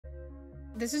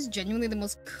This is genuinely the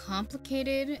most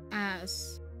complicated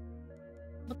ass...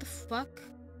 What the fuck?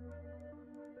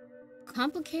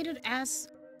 Complicated ass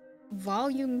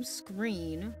volume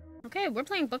screen. Okay, we're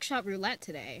playing buckshot roulette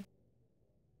today.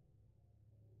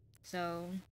 So...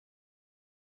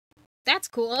 That's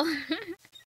cool.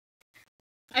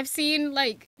 I've seen,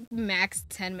 like, max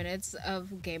 10 minutes of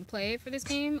gameplay for this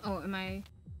game. Oh, am I...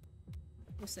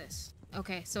 What's this?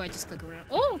 Okay, so I just click around.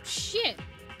 Oh, shit!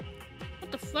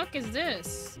 What the fuck is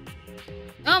this?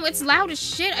 Oh, it's loud as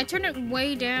shit! I turned it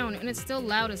way down, and it's still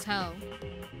loud as hell.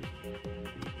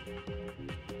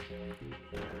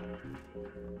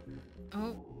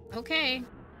 Oh, okay.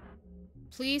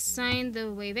 Please sign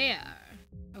the waiver.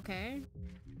 Okay.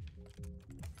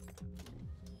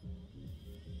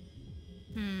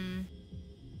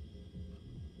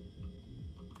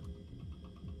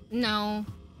 No.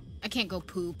 I can't go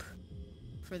poop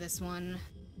for this one.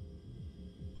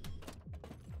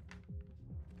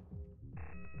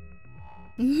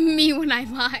 Me when I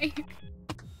lie.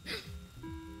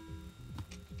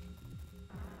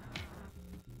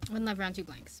 1 left round, 2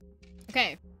 blanks.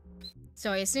 Okay.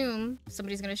 So I assume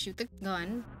somebody's gonna shoot the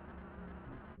gun.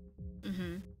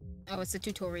 Oh, it's a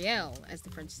tutorial, as the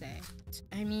French say.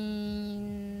 I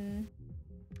mean...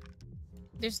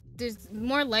 There's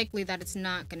more likely that it's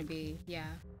not gonna be, yeah.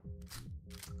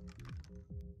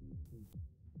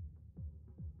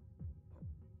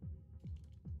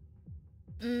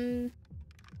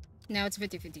 Now it's a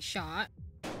 50-50 shot.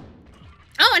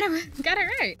 Oh, and I got it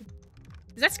right!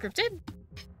 Is that scripted?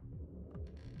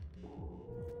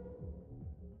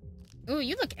 Oh,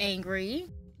 you look angry.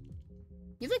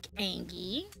 You look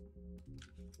angry.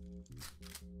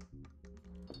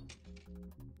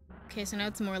 Okay, so now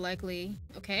it's more likely.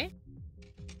 Okay.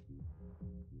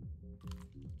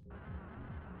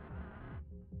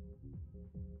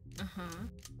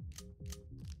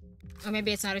 Or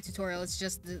maybe it's not a tutorial, it's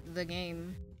just the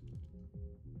game.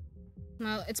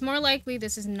 Well, it's more likely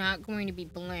this is not going to be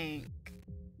blank.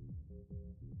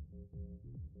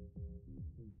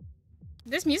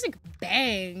 This music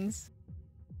bangs.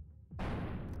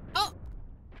 Oh!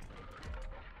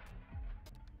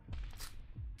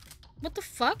 What the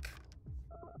fuck?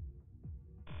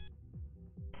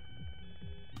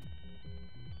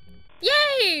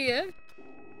 Yay!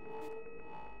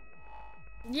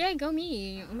 Yay, go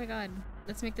me. Oh my god.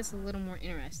 Let's make this a little more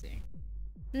interesting.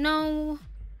 No.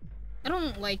 I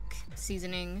don't like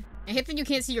seasoning. I hate that you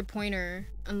can't see your pointer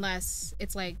unless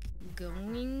it's like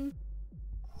going.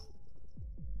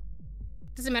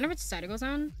 Does it matter which side it goes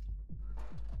on?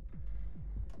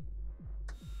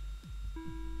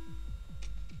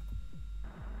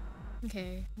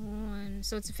 Okay, 1.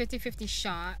 So it's a 50-50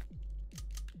 shot.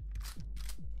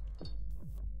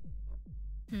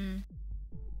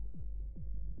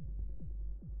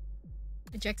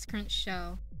 Ejects current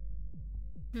shell.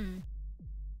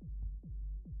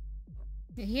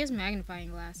 Yeah, he has magnifying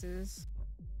glasses.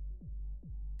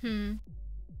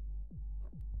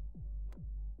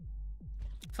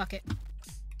 Fuck it.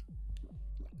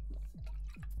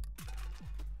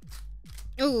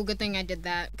 Oh, good thing I did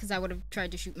that, because I would have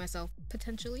tried to shoot myself,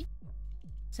 potentially.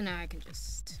 So now I can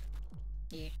just...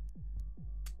 Yeah.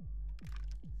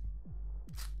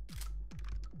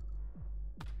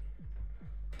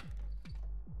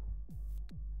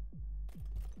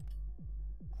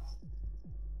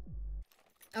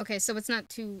 Okay, so it's not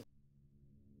too...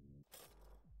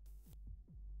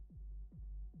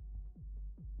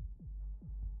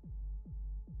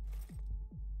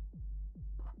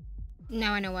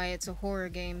 Now I know why it's a horror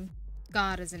game.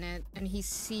 God is in it, and he's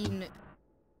seen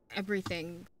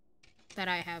everything that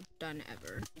I have done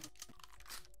ever.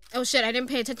 Oh shit, I didn't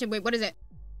pay attention. Wait, what is it?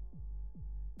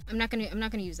 I'm not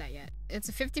gonna use that yet. It's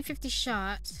a 50-50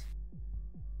 shot.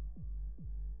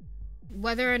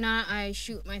 Whether or not I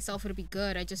shoot myself, it'll be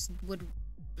good. I just would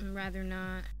rather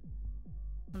not.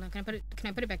 Hold on, can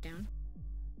I put it back down?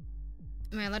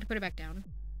 Am I allowed to put it back down?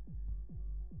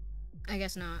 I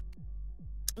guess not.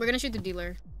 We're gonna shoot the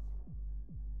dealer.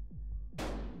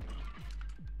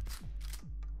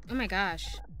 Oh my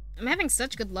gosh. I'm having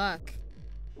such good luck.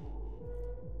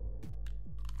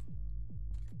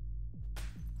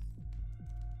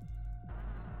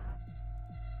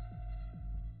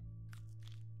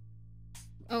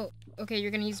 Oh, okay,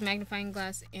 you're gonna use magnifying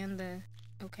glass and the...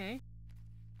 Okay.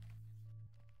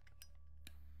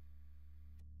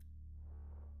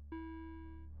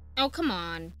 Oh, come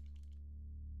on.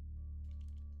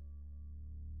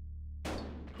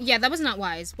 Yeah, that was not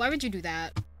wise. Why would you do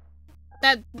that?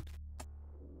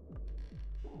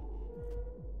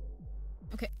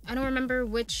 Okay, I don't remember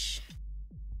which...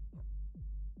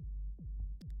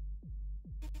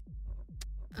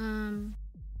 Okay,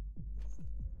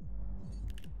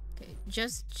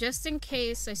 just in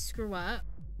case I screw up.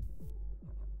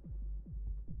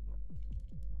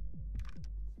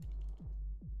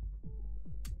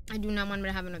 I do not want me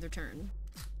to have another turn.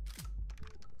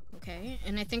 Okay,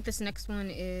 and I think this next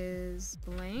one is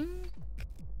blank.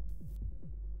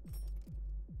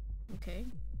 Okay.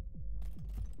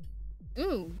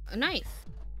 Ooh, a knife.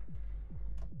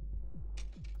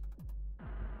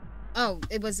 Oh,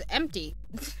 it was empty.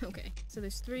 Okay, so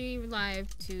there's 3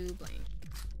 live, 2 blank.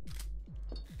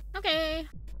 Okay,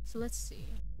 so let's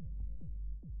see.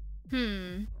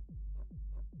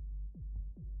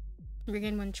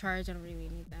 Regain 1 charge. I don't really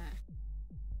need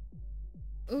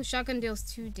that. Ooh, shotgun deals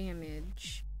 2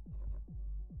 damage.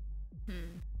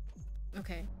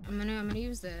 Okay, I'm gonna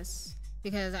use this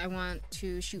because I want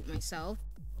to shoot myself.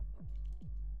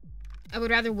 I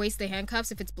would rather waste the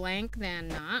handcuffs if it's blank than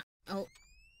not. Oh.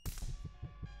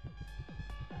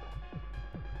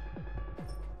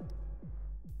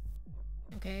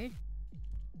 Okay.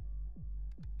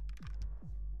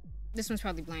 This one's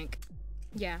probably blank.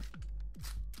 Yeah.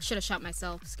 Should have shot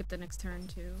myself. Skip the next turn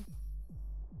too.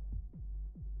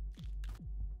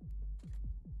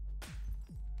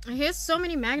 He has so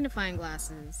many magnifying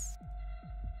glasses.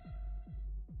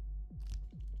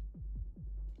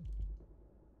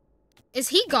 Is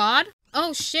he God?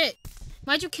 Oh shit.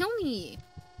 Why'd you kill me?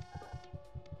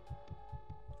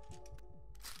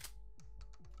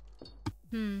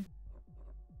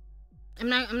 I'm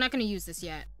not gonna use this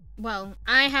yet. Well,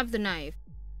 I have the knife.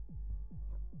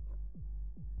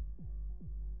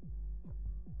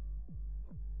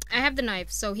 I have the knife,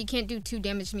 so he can't do 2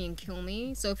 damage to me and kill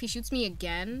me. So if he shoots me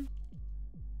again,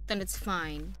 then it's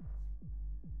fine.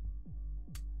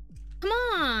 Come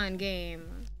on,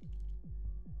 game.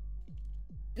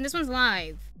 And this one's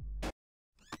live.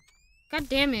 God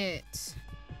damn it.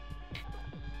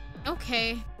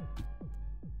 Okay.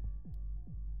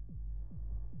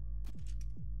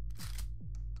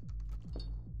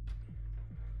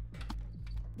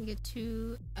 We get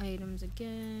 2 items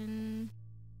again.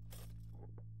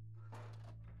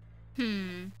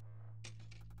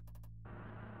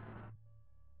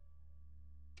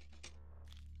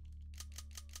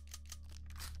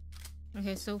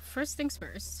 Okay, so first things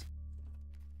first.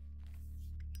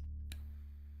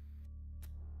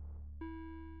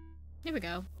 Here we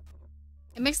go.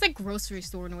 It makes like grocery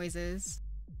store noises.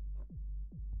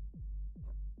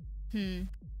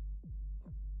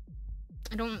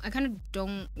 I kind of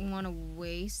don't want to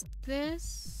waste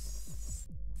this.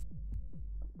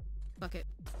 Fuck it.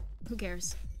 Who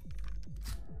cares?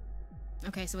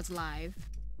 Okay, so it's live.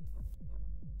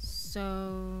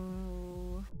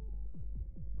 So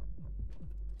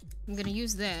I'm gonna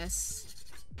use this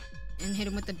and hit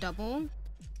him with the double.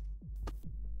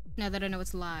 Now that I know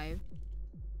it's live.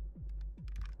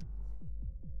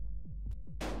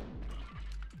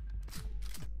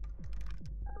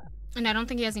 And I don't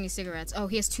think he has any cigarettes. Oh,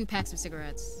 he has 2 packs of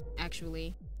cigarettes,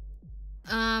 actually.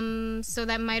 So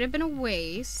that might have been a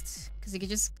waste, because he could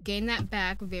just gain that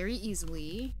back very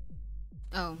easily.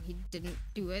 Oh, he didn't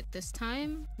do it this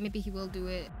time. Maybe he will do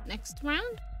it next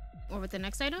round? Or with the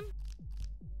next item?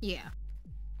 Yeah.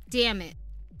 Damn it.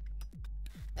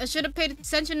 I should have paid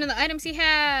attention to the items he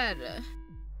had. You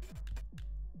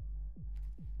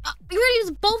gonna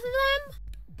use both of them?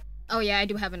 Oh yeah, I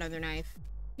do have another knife.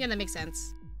 Yeah, that makes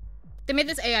sense. They made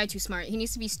this AI too smart. He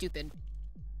needs to be stupid.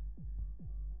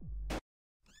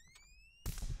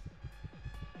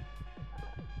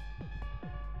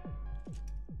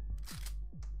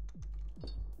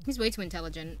 He's way too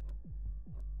intelligent.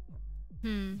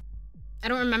 I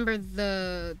don't remember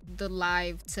the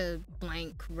live to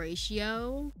blank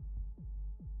ratio.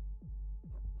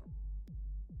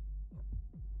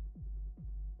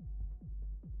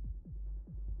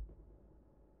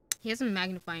 He has a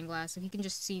magnifying glass, so he can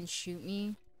just see and shoot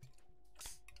me.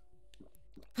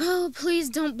 Oh, please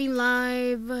don't be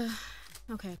live.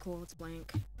 Okay, cool, it's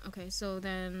blank. Okay, so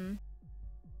then...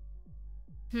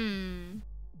 I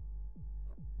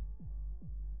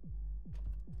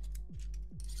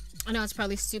know it's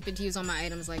probably stupid to use all my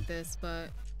items like this, but...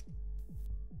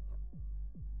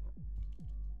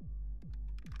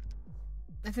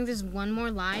 I think there's one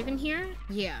more live in here?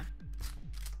 Yeah.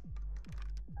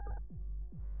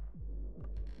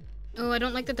 Oh, I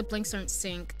don't like that the blinks aren't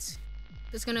synced.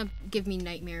 It's gonna give me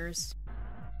nightmares.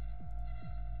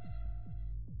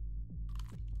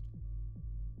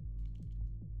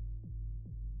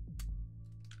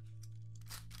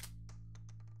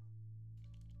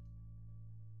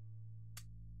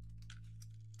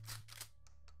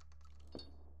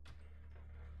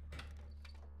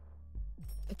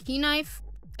 A key knife?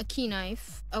 A key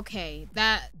knife. Okay,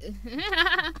 that...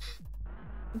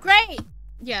 Great!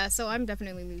 Yeah, so I'm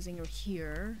definitely losing her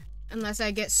here. Unless I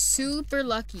get super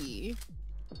lucky.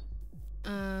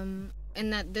 And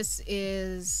that this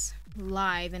is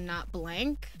live and not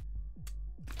blank.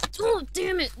 Oh,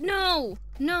 damn it! No!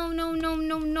 No, no, no,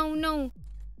 no, no, no!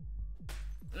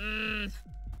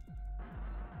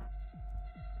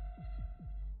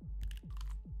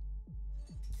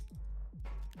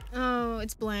 Oh,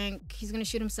 it's blank. He's gonna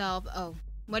shoot himself. Oh.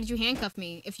 Why did you handcuff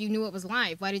me? If you knew it was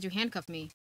live, why did you handcuff me?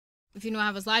 If you knew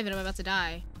I was live and I'm about to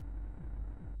die.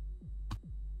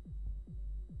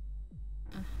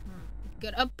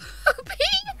 Get up, Poopy!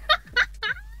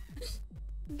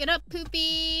 Get up,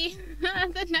 Poopy!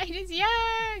 The night is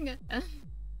young!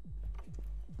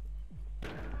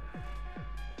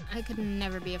 I could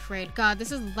never be afraid. God,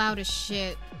 this is loud as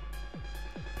shit.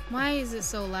 Why is it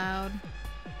so loud?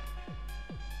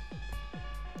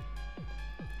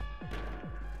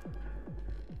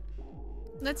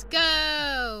 Let's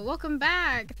go! Welcome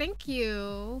back. Thank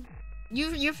you.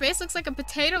 Your face looks like a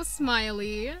potato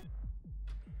smiley.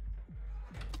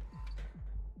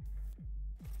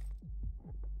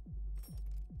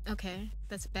 Okay,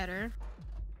 that's better.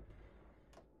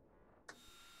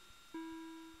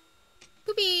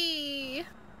 Poopy!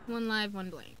 One live,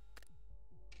 one blank.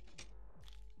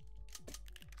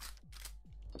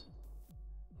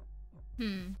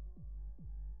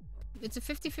 It's a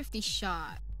 50-50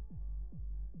 shot.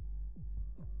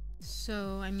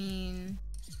 So, I mean...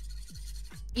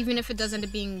 Even if it does end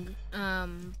up being,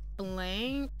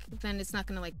 blank, then it's not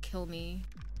gonna, like, kill me.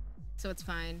 So it's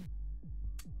fine.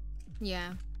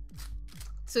 Yeah.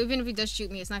 So even if he does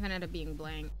shoot me, it's not gonna end up being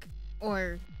blank.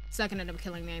 Or, it's not gonna end up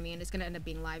killing me, I mean. It's gonna end up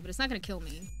being live, but it's not gonna kill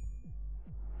me.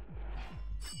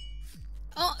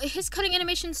 Oh, his cutting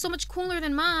animation is so much cooler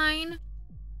than mine!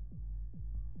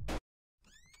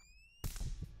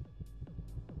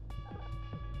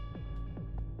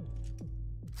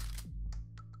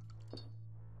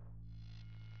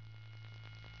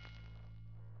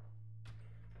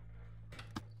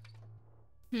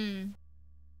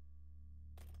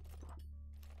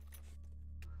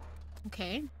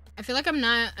 Okay. I feel like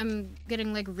I'm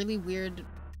getting like really weird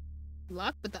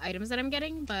luck with the items that I'm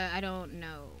getting, but I don't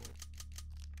know.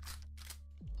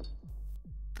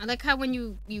 I like how when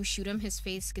you shoot him, his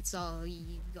face gets all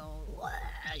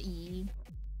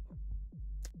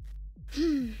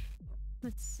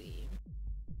Let's see.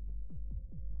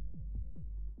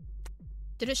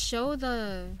 Did it show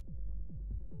the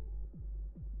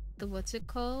what's it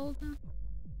called?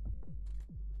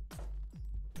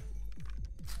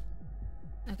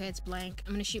 Okay, it's blank.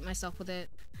 I'm gonna shoot myself with it.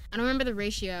 I don't remember the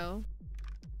ratio.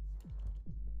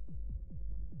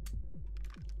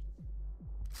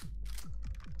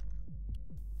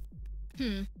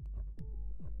 I'm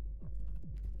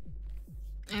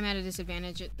at a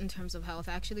disadvantage in terms of health,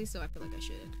 actually, so I feel like I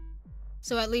should.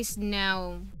 So at least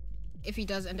now, if he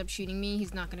does end up shooting me,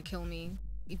 he's not gonna kill me,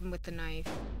 even with the knife.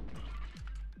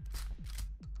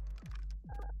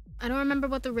 I don't remember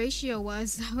what the ratio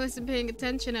was. I wasn't paying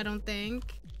attention, I don't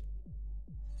think.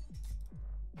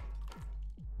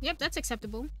 Yep, that's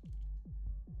acceptable.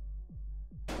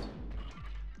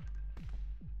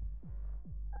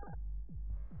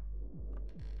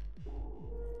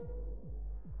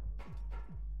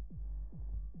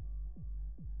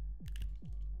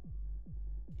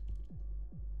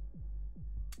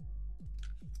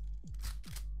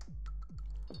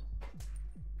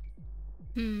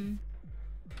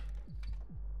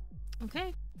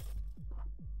 Okay.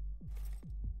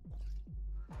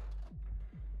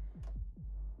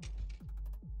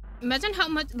 Imagine how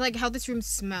much, like, how this room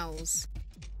smells.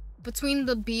 Between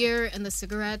the beer and the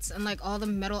cigarettes and, like, all the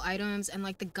metal items and,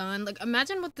 like, the gun. Like,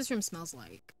 imagine what this room smells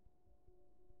like.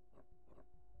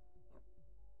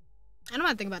 I don't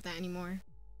want to think about that anymore.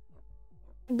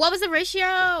 What was the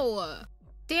ratio?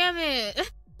 Damn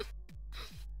it.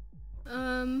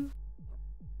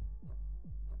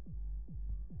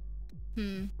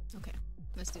 Okay.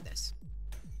 Let's do this.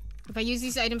 If I use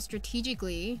these items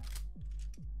strategically,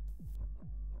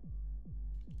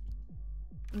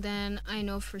 then I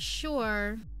know for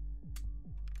sure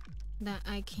that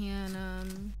I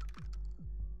can,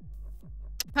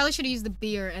 probably should have used the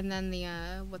beer and then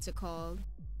the, what's it called?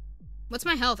 What's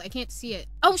my health? I can't see it.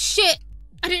 Oh, shit!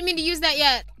 I didn't mean to use that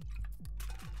yet!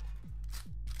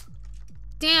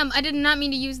 Damn, I did not mean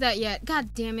to use that yet.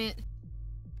 God damn it.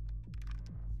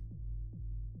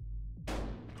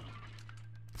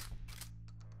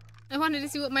 I wanted to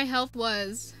see what my health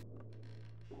was.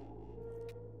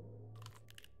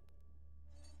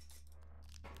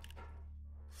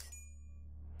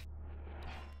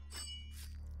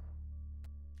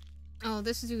 Oh,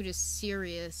 this dude is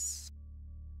serious.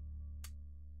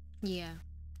 Yeah.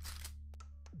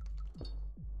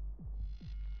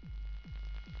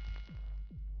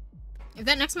 If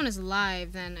that next one is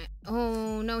live, then...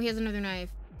 Oh, no, he has another knife.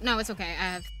 No, it's okay.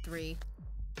 I have 3.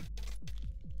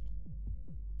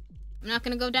 I'm not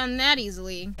gonna go down that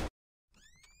easily.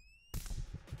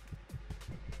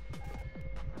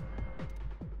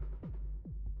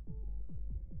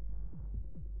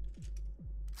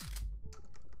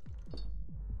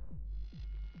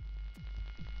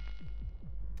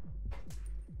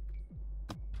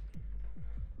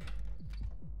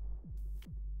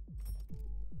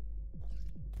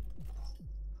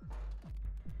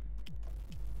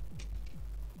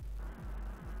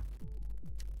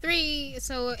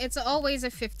 So it's always a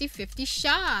 50-50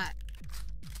 shot.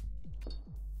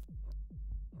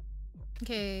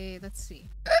 Okay, let's see.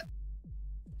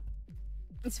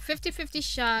 It's a 50-50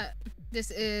 shot.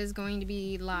 This is going to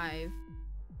be live.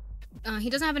 He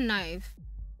doesn't have a knife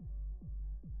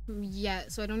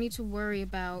yet, so I don't need to worry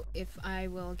about if I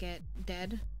will get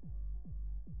dead.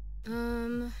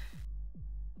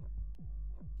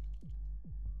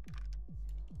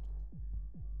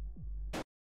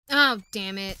 Oh,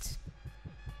 damn it.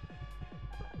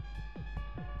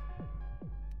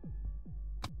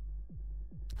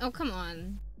 Oh, come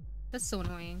on. That's so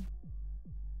annoying.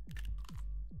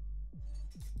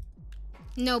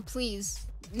 No, please.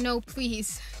 No,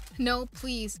 please. No,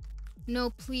 please. No,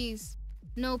 please.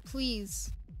 No,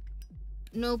 please.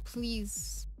 No,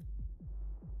 please.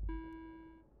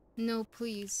 No,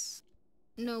 please.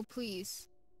 No, please.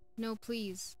 No,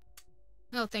 please.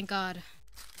 Oh, thank God.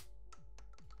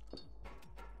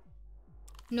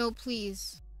 No,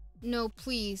 please. No,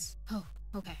 please. Oh,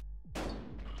 okay.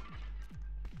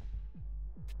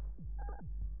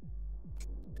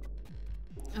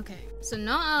 Okay, so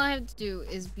now all I have to do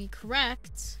is be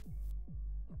correct.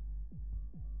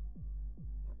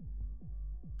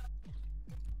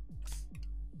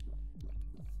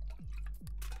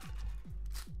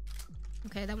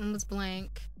 Okay, that one was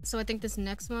blank. So I think this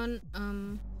next one,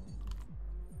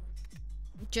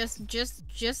 just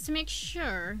to make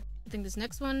sure, I think this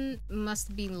next one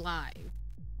must be live.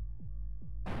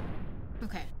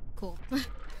 Okay, cool.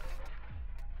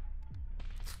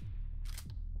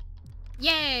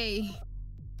 Yay!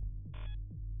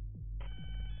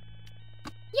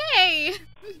 Yay!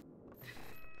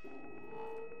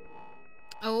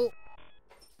 Oh,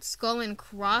 skull and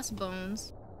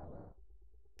crossbones.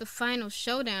 The final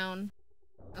showdown.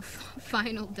 A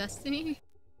final destiny.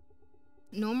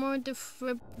 No more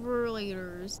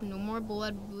defibrillators. No more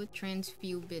blood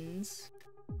transfusions.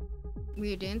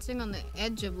 We are dancing on the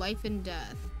edge of life and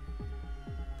death.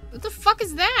 What the fuck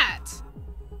is that?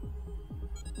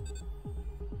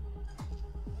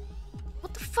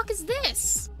 What the fuck is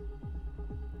this?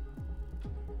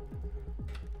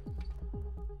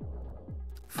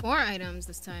 Four items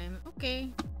this time.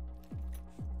 Okay.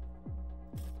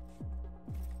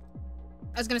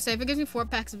 I was gonna say, if it gives me 4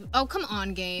 packs of... Oh, come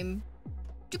on, game.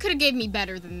 You could've gave me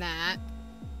better than that.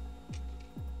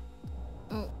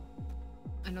 Oh.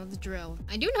 I know the drill.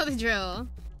 I do know the drill.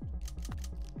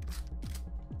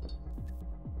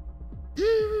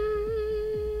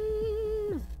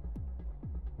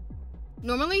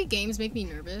 Normally, games make me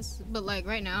nervous, but, like,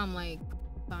 right now, I'm, like,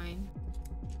 fine.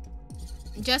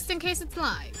 Just in case it's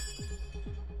live.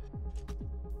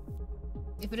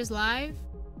 If it is live,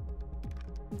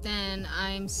 then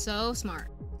I'm so smart.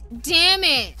 Damn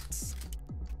it!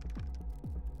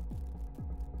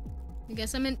 I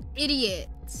guess I'm an idiot.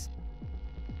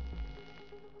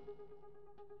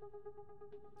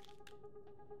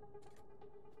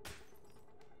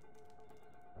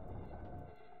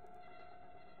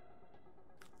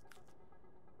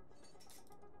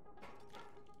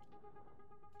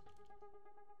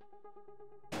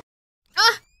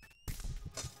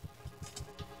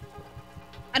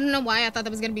 I don't know why I thought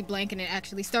that was gonna be blank and it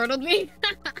actually startled me.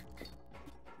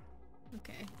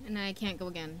 Okay, and I can't go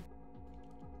again.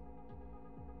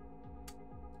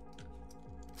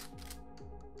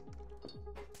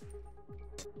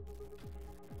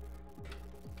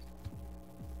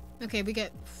 Okay,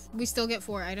 we still get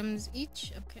 4 items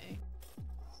each? Okay.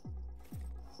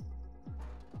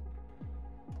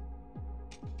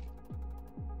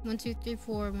 One, two, three,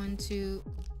 four, 1, 2.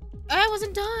 I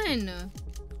wasn't done!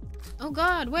 Oh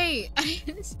god, wait. I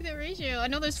didn't see the ratio. I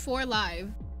know there's 4 live.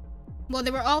 Well,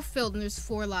 they were all filled and there's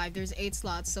 4 live. There's 8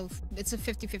 slots, so it's a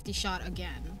 50-50 shot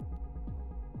again.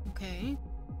 Okay.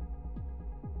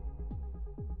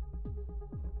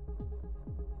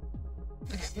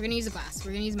 Okay, we're gonna use a glass.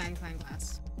 We're gonna use magnifying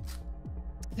glass.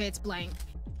 Okay, it's blank.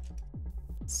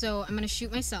 So I'm gonna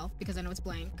shoot myself because I know it's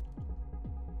blank.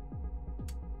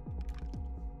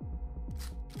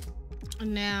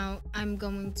 And now I'm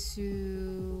going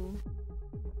to...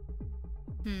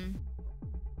 I'm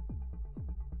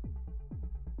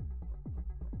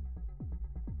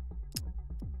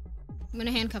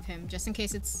gonna handcuff him just in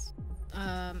case it's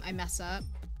I mess up.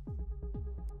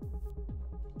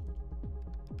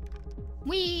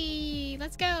 Whee!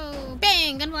 Let's go!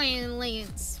 Bang! Gun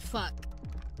violence! Fuck.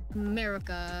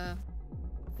 America.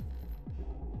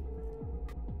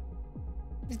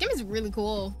 This game is really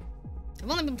cool. I've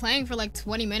only been playing for like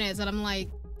 20 minutes and I'm like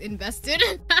invested.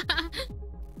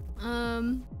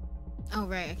 Oh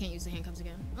right, I can't use the handcuffs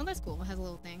again. Oh, that's cool. It has a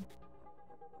little thing.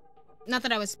 Not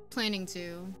that I was planning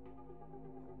to.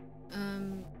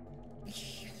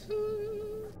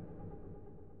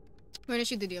 We're gonna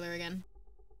shoot the dealer again.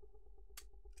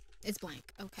 It's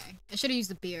blank. Okay. I should have used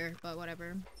the beer, but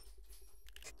whatever.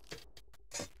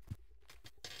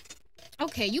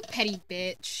 Okay, you petty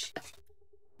bitch.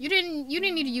 You didn't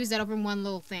need to use that over one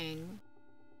little thing.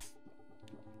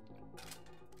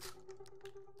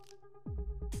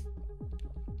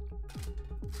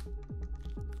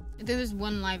 I think there's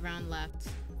one live round left.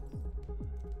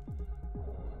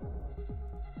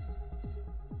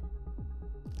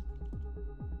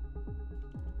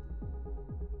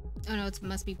 Oh no, it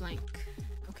must be blank.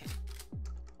 Okay.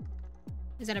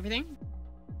 Is that everything?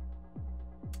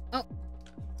 Oh.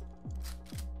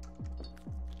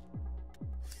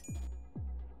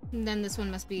 And then this one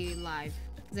must be live,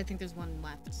 because I think there's one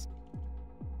left.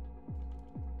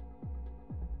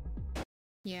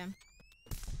 Yeah.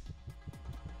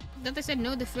 I thought they said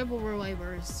no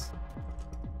defibrillators.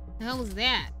 The hell is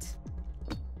that?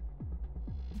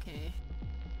 Okay.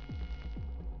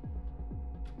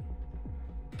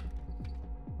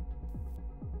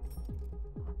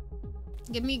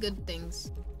 Give me good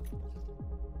things.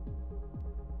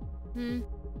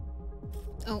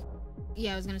 Oh.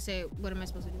 Yeah, I was gonna say, what am I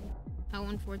supposed to do? How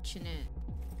unfortunate.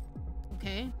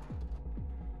 Okay.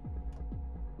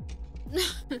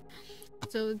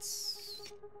 So it's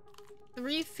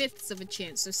 3/5 of a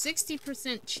chance. So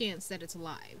 60% chance that it's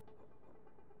live.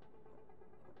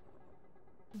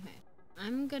 Okay. I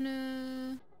think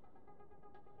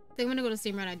I'm gonna go the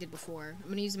same route I did before. I'm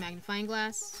gonna use a magnifying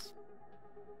glass.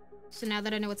 So now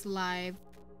that I know it's live,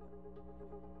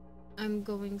 I'm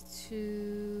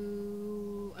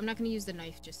not gonna use the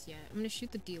knife just yet. I'm gonna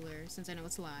shoot the dealer since I know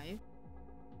it's live.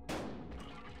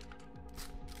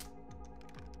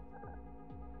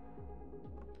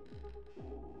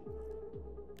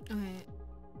 Okay.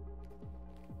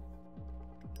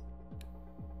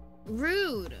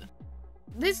 Rude!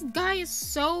 This guy is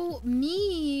so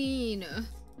mean!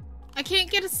 I can't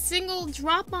get a single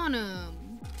drop on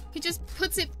him! He just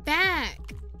puts it back!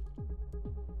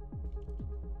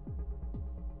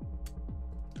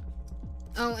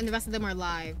 Oh, and the rest of them are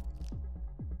live.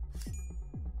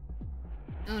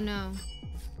 Oh no.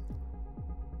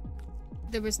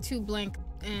 There was 2 blank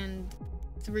and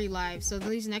 3 live, so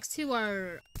these next 2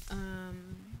 are,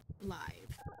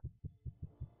 live.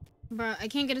 Bruh, I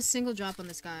can't get a single drop on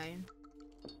this guy.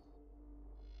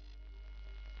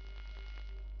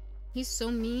 He's so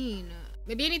mean.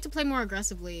 Maybe I need to play more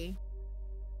aggressively.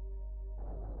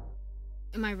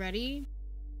 Am I ready?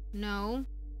 No.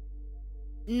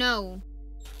 No.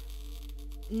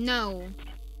 No.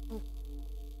 Oh.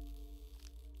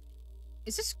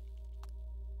 Is this...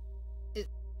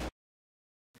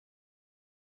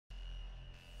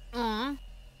 Aw.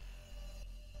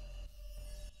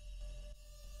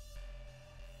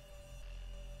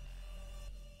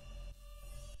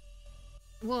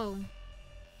 Whoa.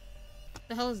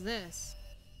 The hell is this?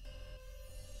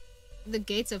 The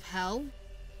gates of hell?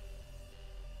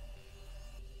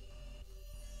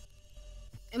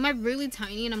 Am I really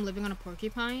tiny and I'm living on a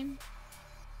porcupine?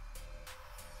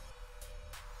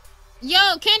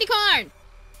 Yo, candy corn!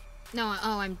 No,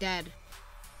 oh, I'm dead.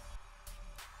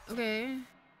 Okay.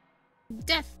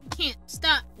 Death can't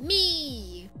stop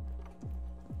me!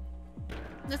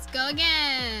 Let's go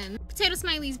again! Potato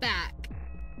Smiley's back.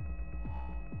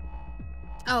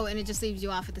 Oh, and it just leaves you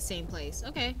off at the same place.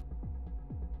 Okay.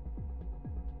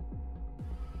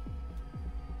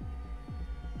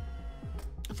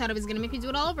 I thought it was gonna make me do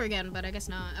it all over again, but I guess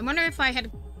not. I wonder if I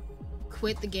had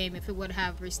quit the game, if it would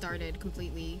have restarted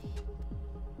completely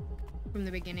from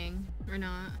the beginning or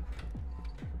not.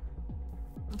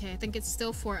 Okay, I think it's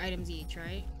still 4 items each,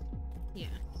 right? Yeah.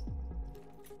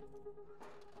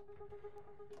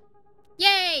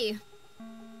 Yay!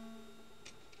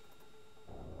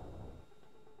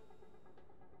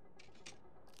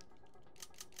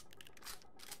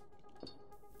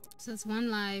 So it's 1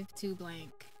 live, 2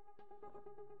 blank.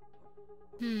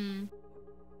 Hmm.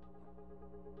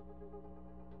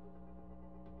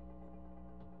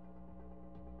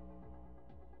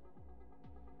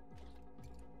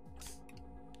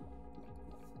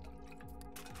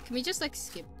 Can we just like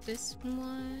skip this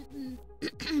one?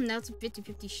 That's a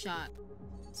 50-50 shot.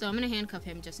 So I'm gonna handcuff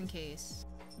him just in case.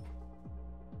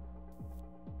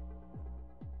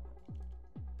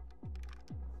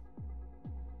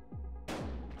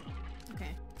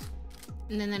 Okay.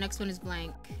 And then the next one is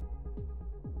blank.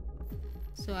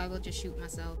 So I will just shoot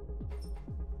myself.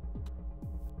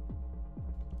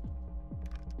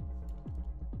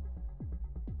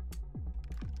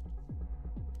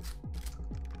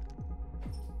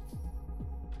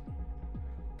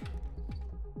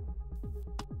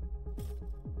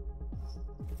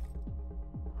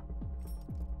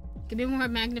 Give me more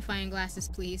magnifying glasses,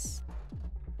 please.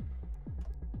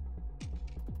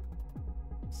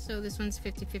 So this one's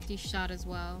 50-50 shot as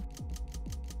well.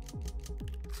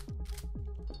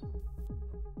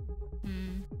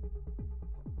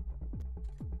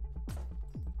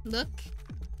 Look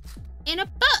in a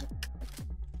book.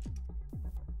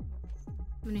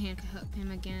 I'm gonna handcuff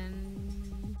him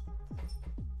again.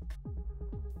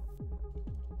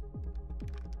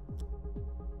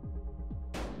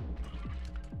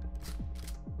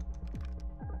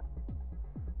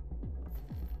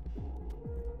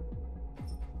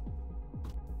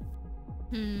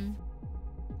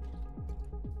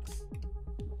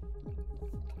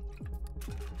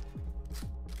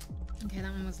 Okay,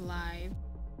 that one was live.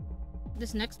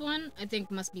 This next one, I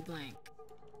think, must be blank.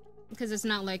 Because it's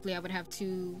not likely I would have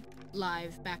two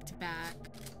live back to back.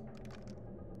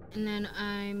 And then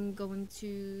I'm going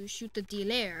to shoot the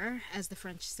dealer, as the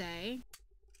French say.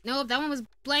 Nope, that one was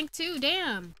blank too,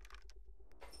 damn.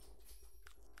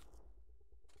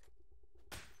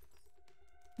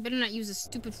 Better not use a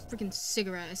stupid freaking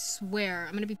cigarette, I swear.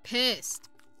 I'm gonna be pissed.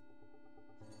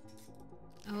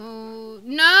 Oh,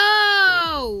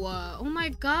 no! Oh my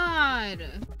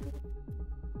god.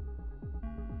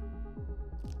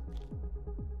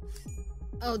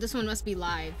 Oh, this one must be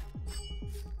live.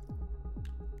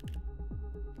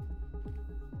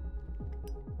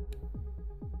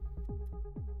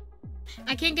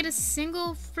 I can't get a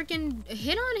single freaking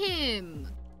hit on him.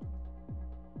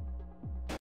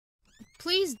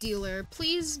 Please, dealer.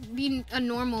 Please be a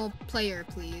normal player,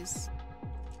 please.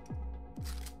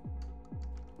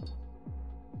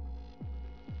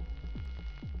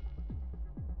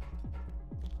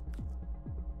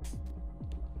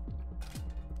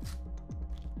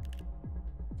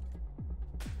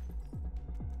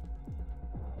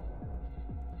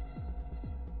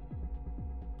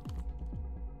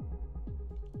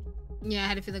 Yeah, I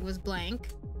had a feeling it was blank.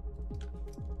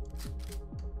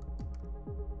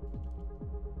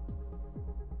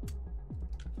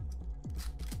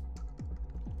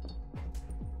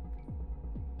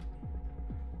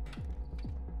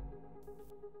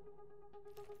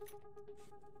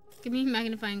 Give me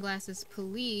magnifying glasses,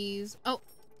 please. Oh!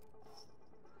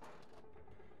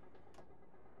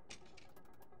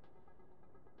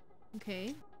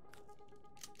 Okay.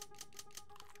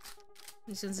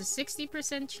 This is a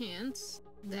 60% chance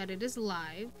that it is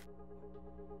live.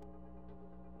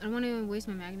 I don't want to waste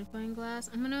my magnifying glass.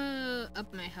 I'm gonna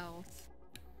up my health.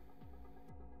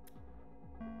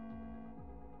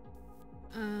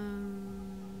 I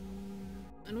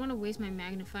don't want to waste my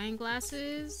magnifying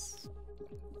glasses.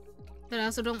 But I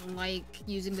also don't like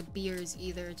using the beers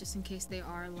either, just in case they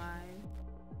are live.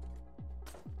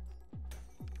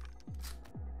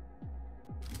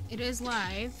 It is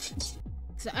live.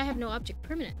 So I have no object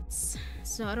permanence.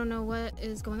 So I don't know what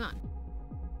is going on.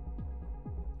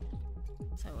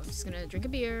 So I'm just gonna drink a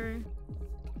beer.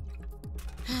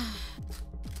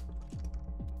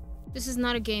 This is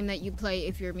not a game that you play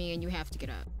if you're me and you have to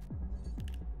get up.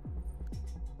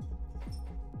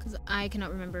 Because I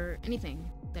cannot remember anything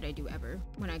that I do ever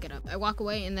when I get up. I walk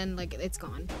away and then, like, it's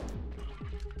gone.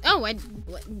 Oh, I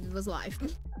was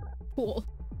live. Cool.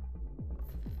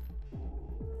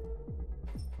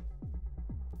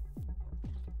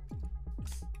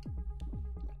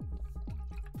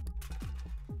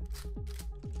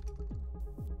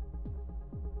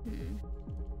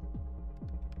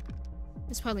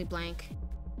 It's probably blank.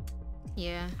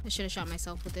 Yeah, I should have shot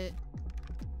myself with it.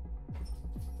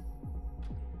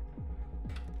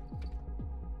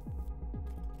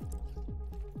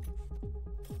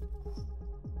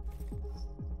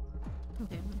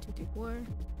 Okay, 1, 2, 3, 4.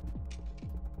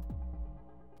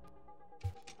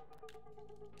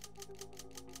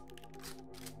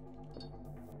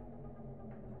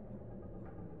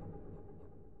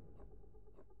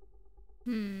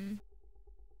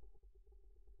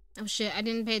 Oh shit, I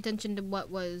didn't pay attention to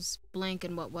what was blank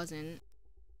and what wasn't.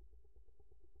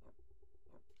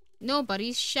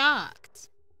 Nobody's shocked.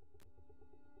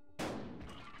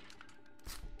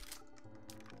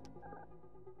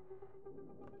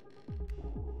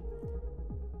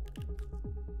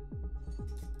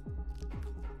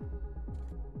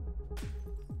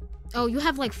 Oh, you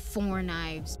have like 4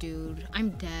 knives, dude.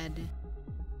 I'm dead.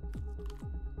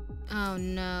 Oh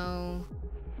no.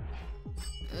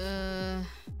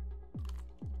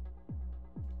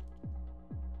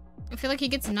 I feel like he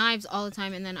gets knives all the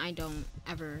time and then I don't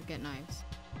ever get knives.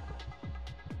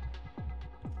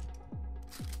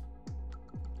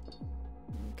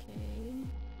 Okay.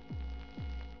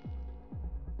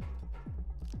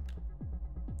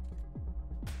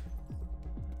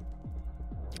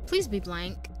 Please be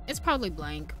blank. It's probably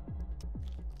blank.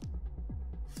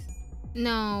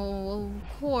 No,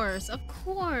 of course, of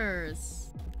course.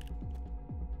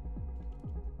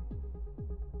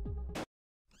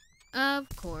 Of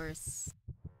course.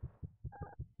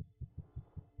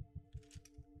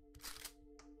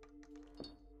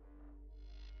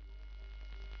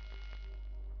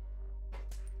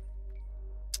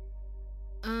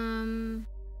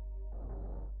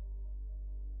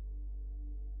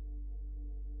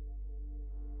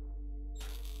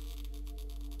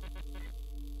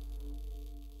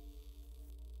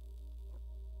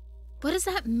 What does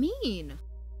that mean?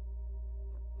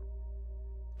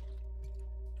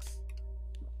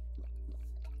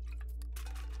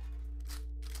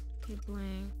 Okay,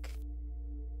 blank.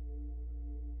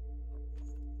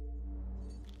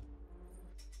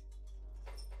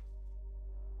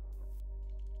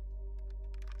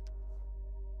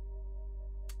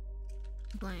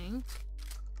 Blank.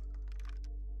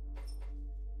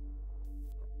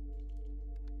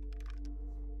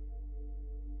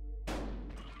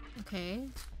 Okay.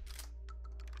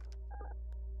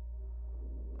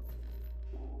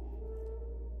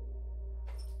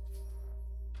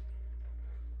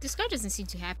 This guy doesn't seem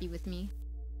too happy with me.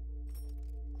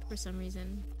 For some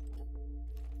reason.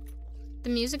 The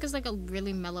music is like a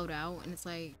really mellowed out and it's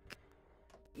like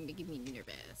making me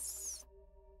nervous.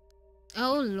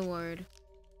 Oh Lord.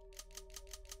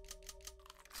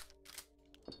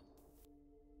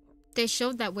 They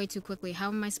showed that way too quickly. How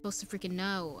am I supposed to freaking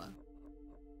know?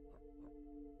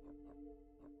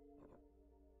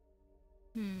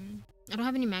 I don't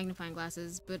have any magnifying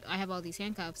glasses, but I have all these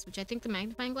handcuffs, which I think the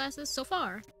magnifying glasses, so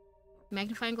far,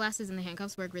 magnifying glasses and the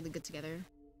handcuffs work really good together.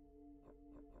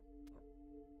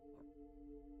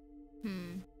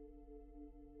 Am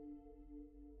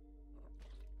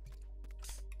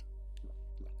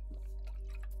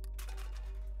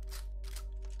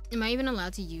I even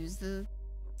allowed to use the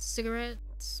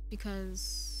cigarettes?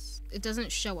 Because it doesn't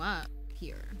show up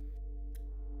here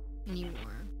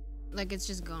anymore. Like, it's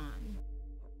just gone.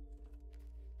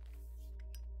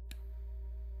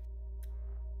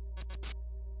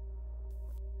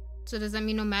 So does that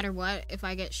mean no matter what, if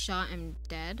I get shot, I'm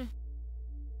dead?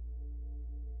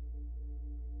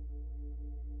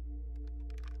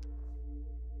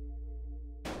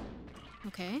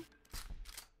 Okay.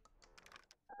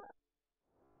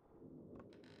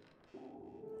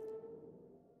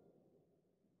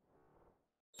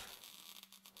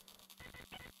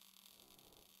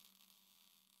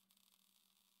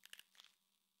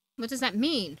 What does that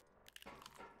mean?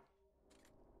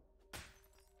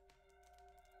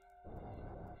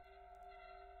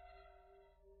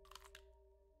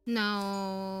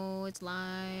 No, it's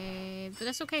live. But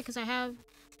that's okay, because I have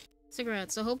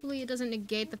cigarettes. So hopefully it doesn't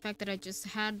negate the fact that I just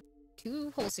had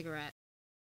 2 whole cigarettes.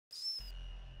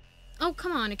 Oh,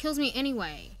 come on. It kills me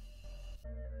anyway.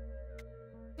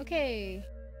 Okay.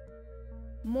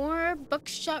 More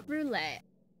buckshot roulette.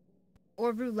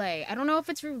 Or roulette. I don't know if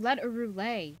it's roulette or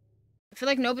roulette. I feel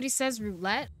like nobody says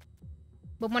roulette.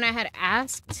 But when I had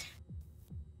asked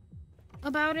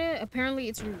about it, apparently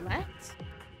it's roulette.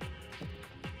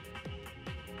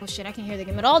 Oh shit, I can't hear the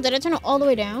game at all. Did I turn it all the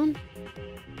way down?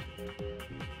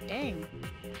 Dang.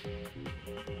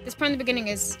 This part in the beginning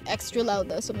is extra loud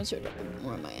though, so I'm gonna turn it up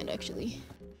more on my end actually.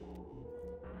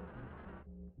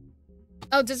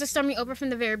 Oh, does it start me over from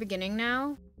the very beginning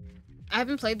now? I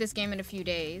haven't played this game in a few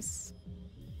days.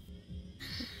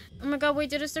 Oh my god, wait,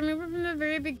 did it start me over from the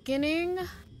very beginning?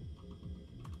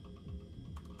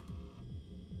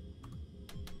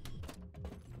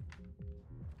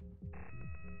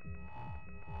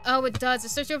 Oh, it does. It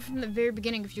starts you over from the very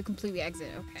beginning if you completely exit.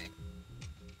 Okay.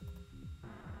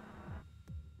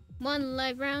 1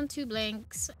 live round, 2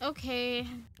 blanks. Okay.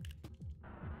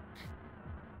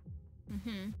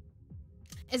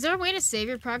 Is there a way to save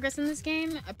your progress in this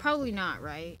game? Probably not,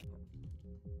 right?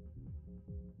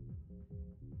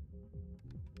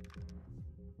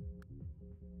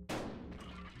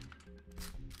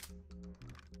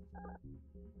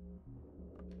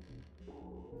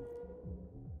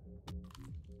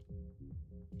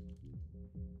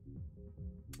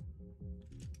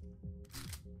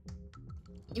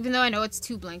 Even though I know it's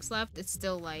 2 blanks left, it's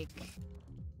still, like,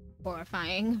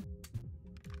 horrifying.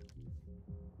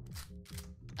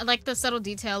 I like the subtle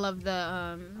detail of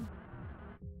the,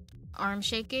 arm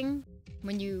shaking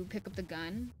when you pick up the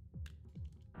gun.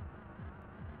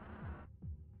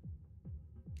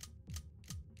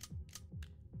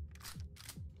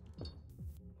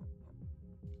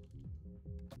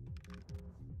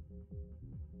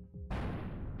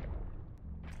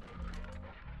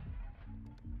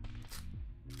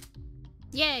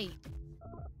 Yay!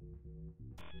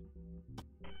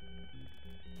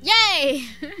 Yay!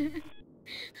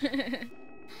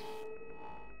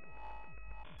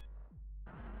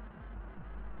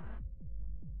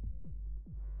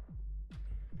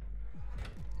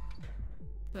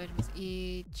 Items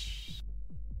each.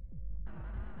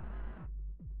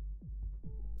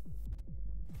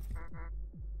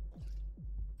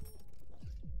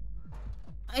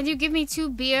 And you give me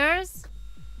 2 beers?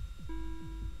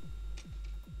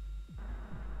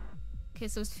 Okay,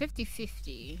 so it's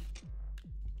 50-50.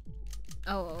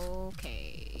 Oh,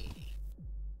 okay.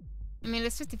 I mean,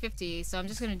 it's 50-50, so I'm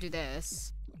just gonna do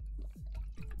this.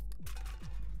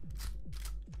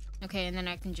 Okay, and then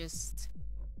I can just...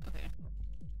 Okay.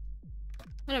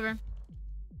 Whatever.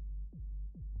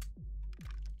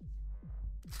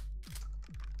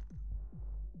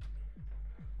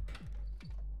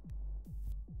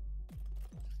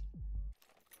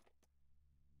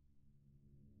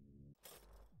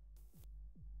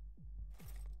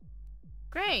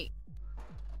 Great.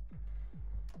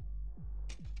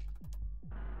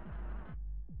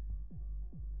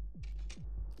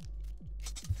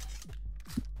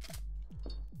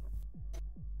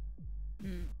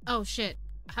 Oh, shit.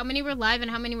 How many were live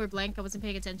and how many were blank? I wasn't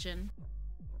paying attention.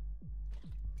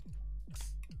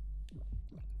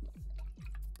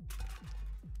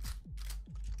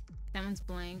 That one's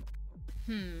blank.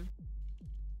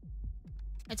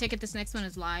 I take it this next one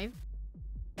is live.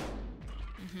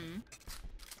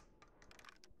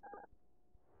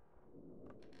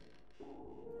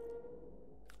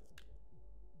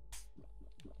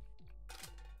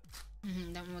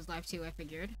 That one was live too, I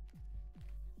figured.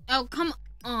 Oh, come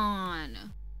on.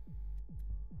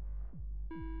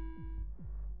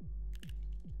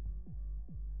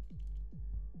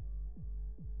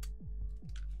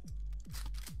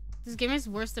 This game is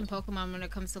worse than Pokemon when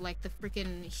it comes to, like, the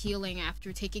freaking healing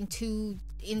after taking 2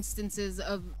 instances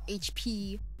of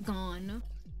HP gone.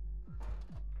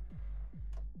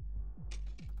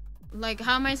 Like,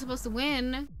 how am I supposed to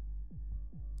win?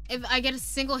 If I get a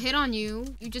single hit on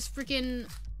you, you just freaking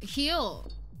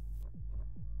heal.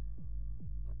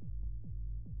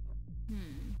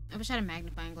 I wish I had a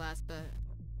magnifying glass, but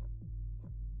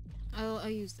I'll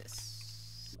use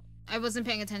this. I wasn't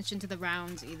paying attention to the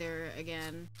rounds either,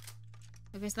 again.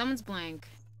 Okay, so that one's blank.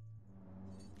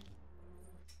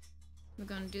 We're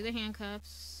gonna do the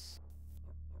handcuffs.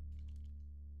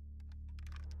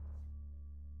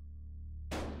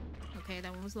 Okay,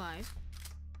 that one was live.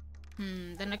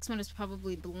 The next one is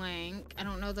probably blank. I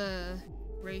don't know the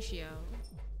ratio.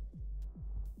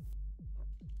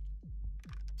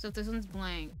 So if this one's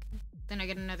blank, then I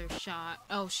get another shot.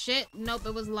 Oh shit, nope,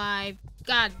 it was live.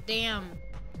 God damn.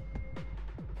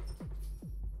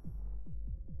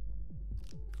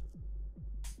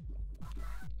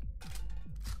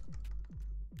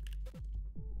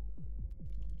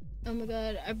 Oh my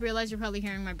god, I realize you're probably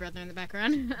hearing my brother in the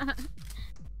background.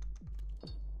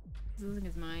 He's losing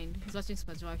his mind. He's watching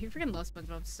SpongeBob. He freaking loves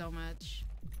SpongeBob so much.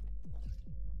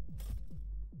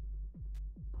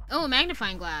 Oh, a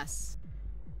magnifying glass.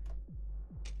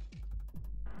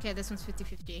 Okay, this one's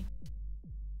 50-50.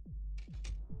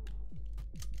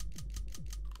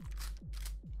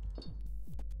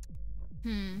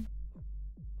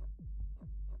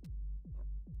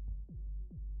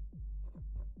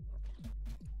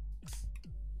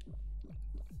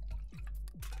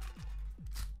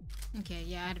 Okay,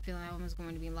 yeah, I had a feeling that one was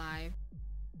going to be live.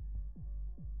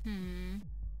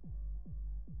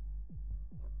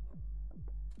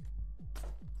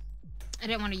 I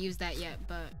didn't want to use that yet,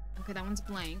 but... Okay, that one's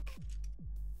blank.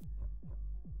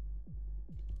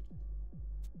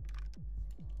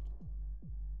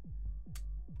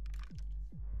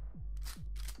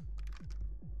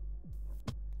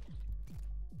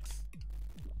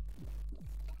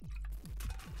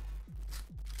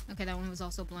 Okay, that one was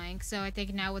also blank. So I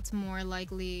think now it's more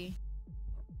likely...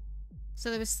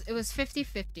 So it was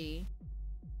 50-50.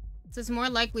 So it's more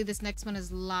likely this next one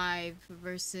is live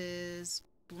versus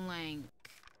blank.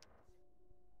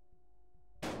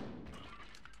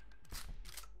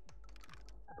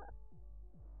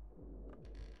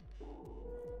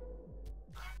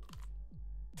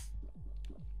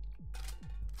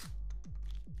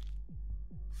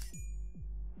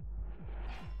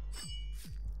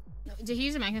 Did he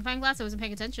use a magnifying glass? I wasn't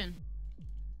paying attention.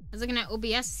 I was looking at OBS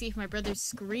to see if my brother's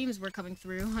screams were coming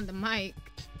through on the mic.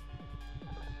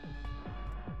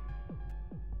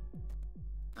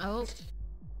 Oh.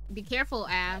 Be careful,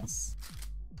 ass.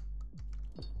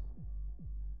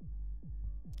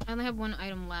 I only have one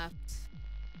item left.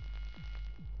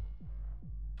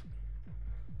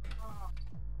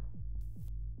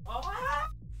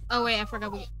 Oh wait, I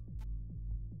forgot we...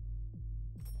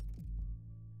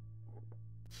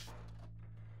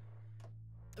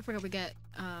 get,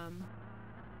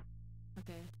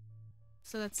 okay.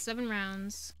 So that's 7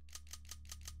 rounds.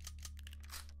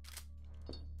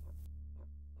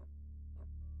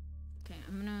 Okay,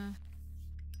 I'm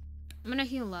gonna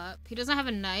heal up. He doesn't have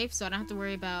a knife, so I don't have to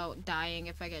worry about dying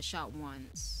if I get shot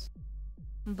once.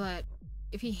 But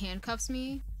if he handcuffs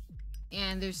me,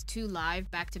 and there's 2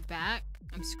 live back to back,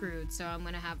 I'm screwed, so I'm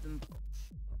gonna have them both.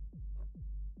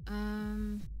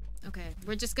 Okay,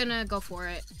 we're just gonna go for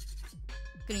it.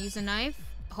 Gonna use a knife.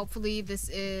 Hopefully this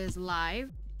is live,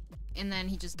 and then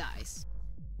he just dies.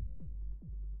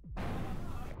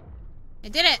 I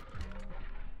did it!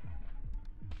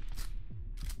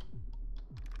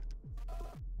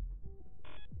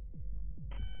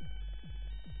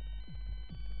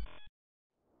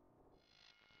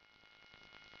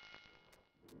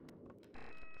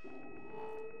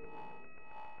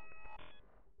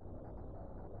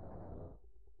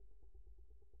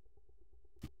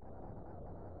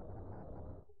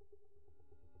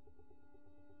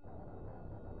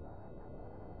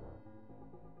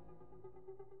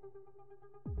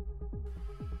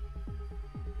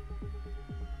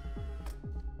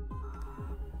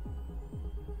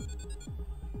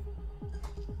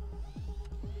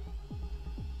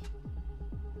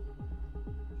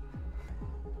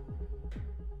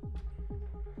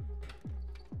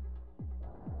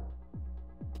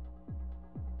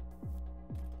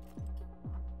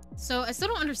 So I still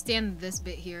don't understand this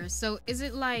bit here. So is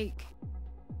it like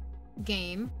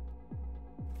game?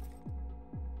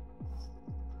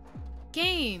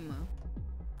 Game.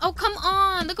 Oh, come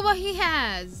on. Look at what he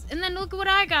has. And then look at what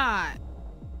I got.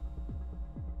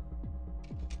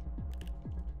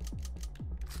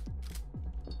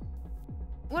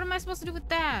 What am I supposed to do with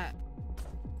that?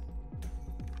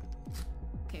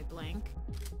 Okay, blank.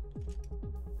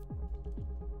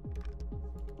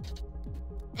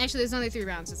 Actually, there's only 3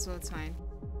 rounds, so it's fine.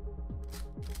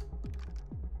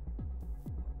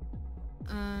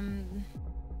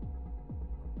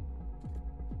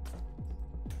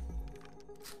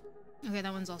 Okay,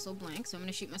 that one's also blank, so I'm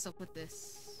gonna shoot myself with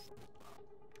this.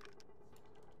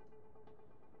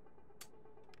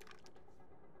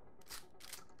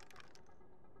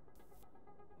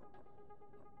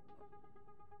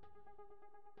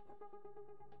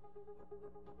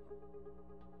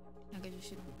 I could just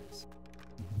shoot him with this.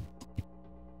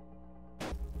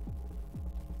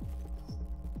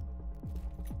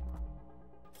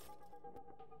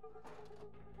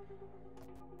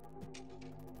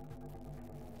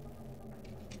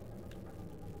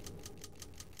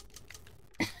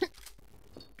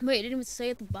 Wait, it didn't even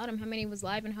say at the bottom how many was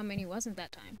live and how many wasn't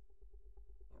that time.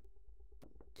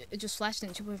 It just flashed in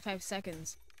 2.5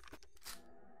 seconds.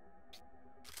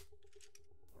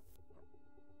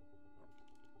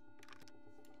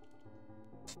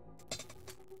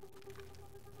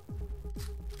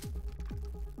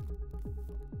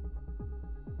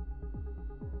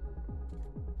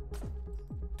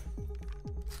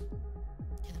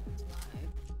 Yeah, that one's live.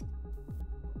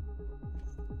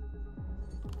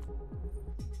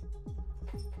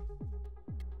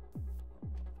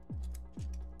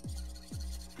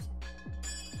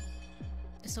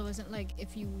 So isn't like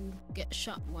if you get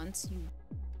shot once, you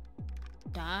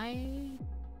die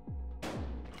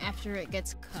after it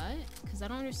gets cut? Because I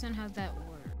don't understand how that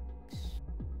works.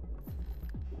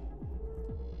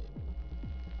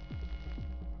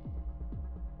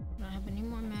 I don't have any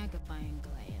more magnifying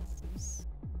glasses.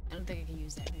 I don't think I can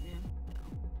use that right now.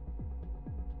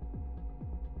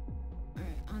 No.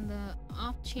 Alright, on the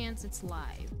off chance it's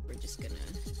live, we're just gonna...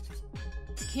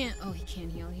 Can't... Oh, he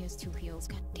can't heal. He has 2 heals.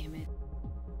 God damn it.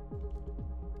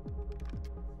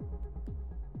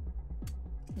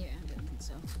 Yeah, I didn't think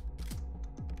so.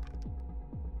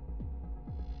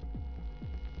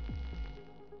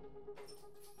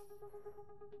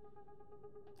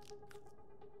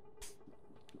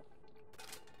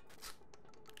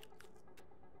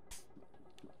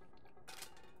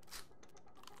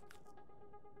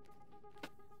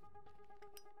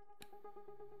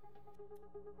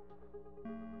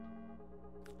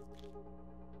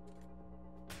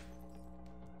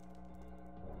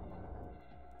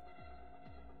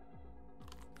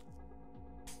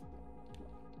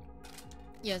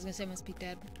 Yeah, I was gonna say it must be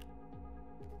dead.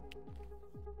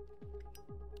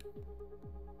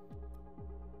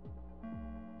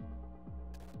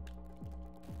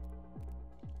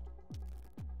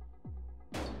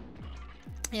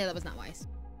 Yeah, that was not wise.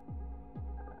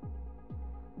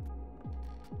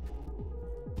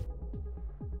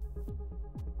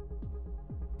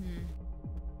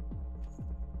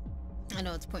 I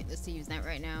know it's pointless to use that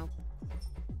right now,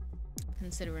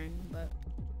 considering, but...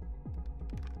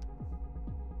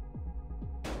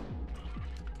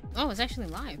 Oh, it's actually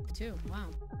live, too. Wow.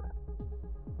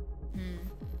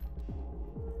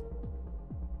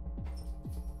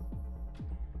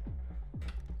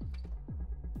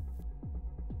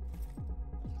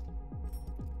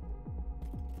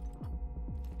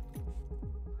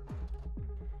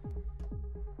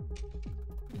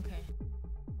 Okay.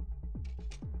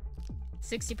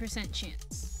 60%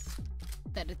 chance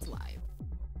that it's live.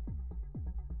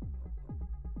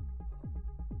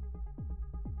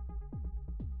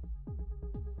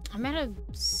 I'm at a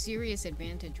serious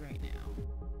advantage right now.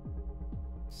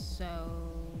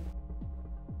 So...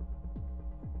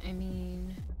 I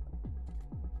mean...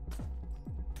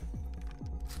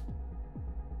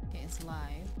 Okay, it's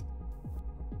live.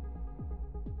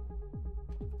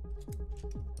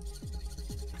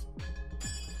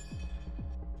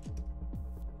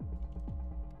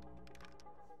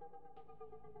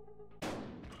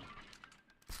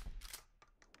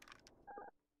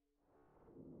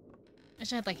 I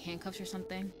should have like handcuffs or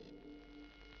something.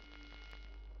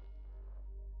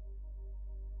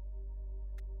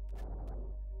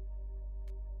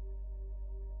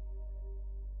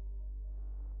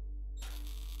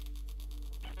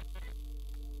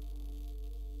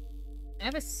 I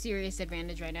have a serious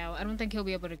advantage right now. I don't think he'll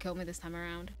be able to kill me this time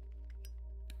around.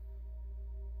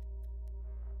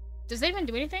 Does that even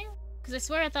do anything? Because I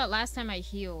swear I thought last time I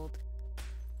healed.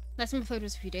 Last time I played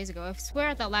was a few days ago. I swear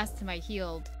I thought last time I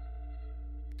healed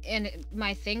and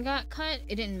my thing got cut,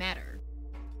 it didn't matter.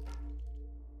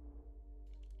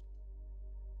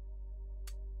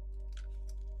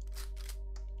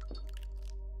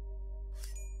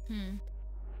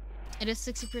 It is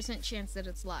 60% chance that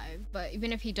it's live, but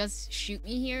even if he does shoot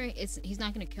me here, he's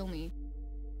not gonna kill me.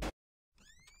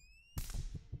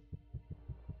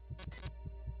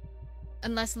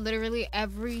 Unless literally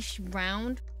every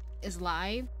round is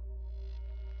live.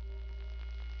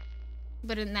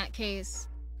 But in that case...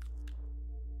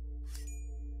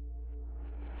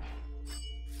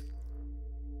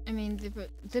 I mean,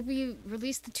 did we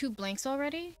release the 2 blanks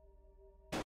already?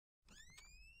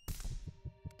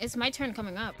 It's my turn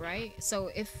coming up, right? So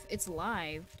if it's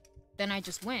live, then I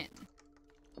just win.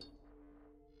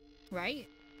 Right?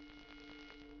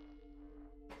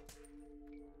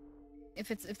 If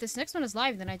this next one is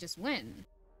live, then I just win.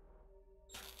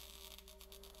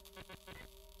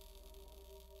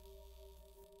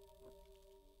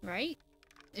 Right?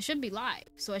 It should be live,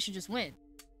 so I should just win.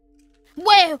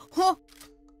 Wait! Huh?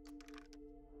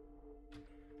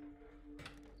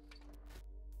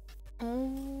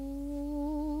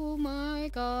 Oh my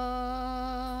god.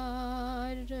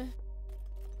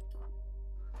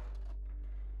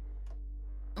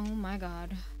 Oh my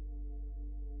god.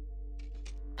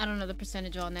 I don't know the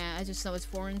percentage on that. I just know it's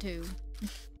 4 and 2.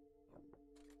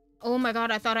 Oh my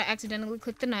god, I thought I accidentally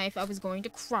clicked the knife. I was going to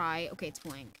cry. Okay, it's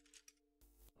blank.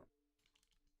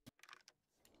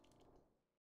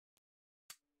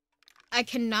 I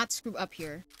cannot screw up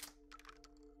here.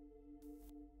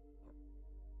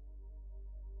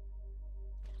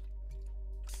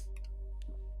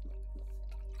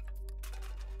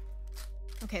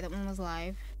 Okay, that one was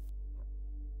live.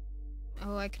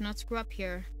 Oh, I cannot screw up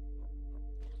here.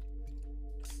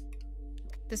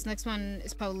 This next one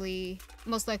is probably,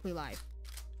 most likely live.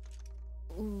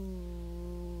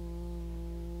 Ooh.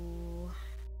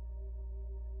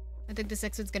 I think this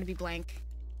next one's gonna be blank.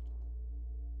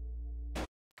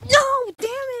 No!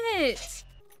 Damn it!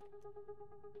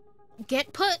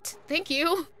 Get put! Thank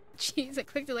you! Jeez, I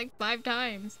clicked it like 5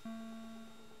 times.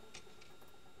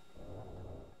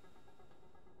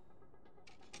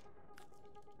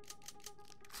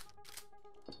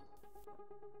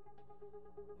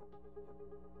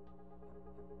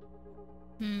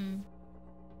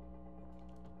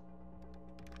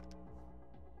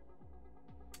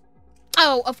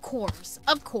 Oh, of course.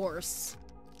 Of course.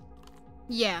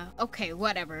 Yeah, okay,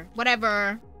 whatever.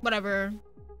 Whatever.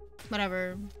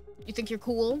 You think you're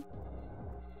cool?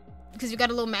 Because you got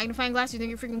a little magnifying glass, you think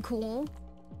you're freaking cool?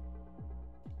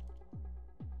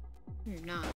 You're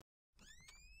not.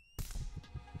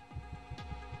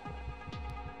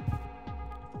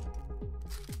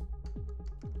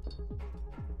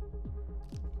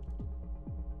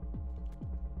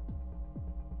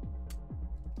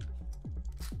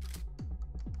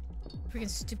 Freaking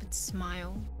stupid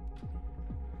smile.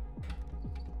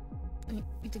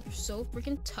 You think you're so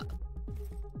freaking tough.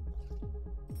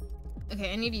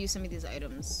 Okay, I need to use some of these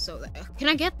items so that... Can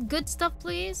I get good stuff,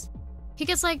 please? He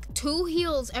gets like 2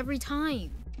 heals every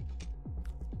time.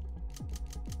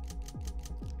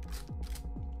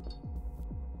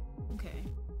 Okay.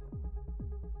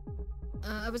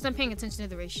 I was not paying attention to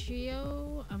the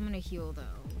ratio. I'm gonna heal though.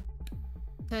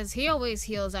 Because he always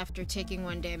heals after taking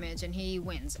 1 damage and he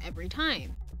wins every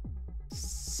time.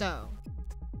 So.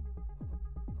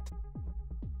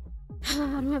 I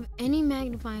don't have any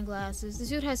magnifying glasses. This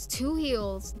dude has 2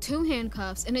 heals, 2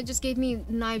 handcuffs, and it just gave me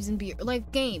knives and beer.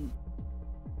 Like, game.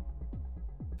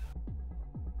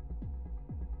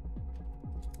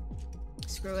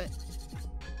 Screw it.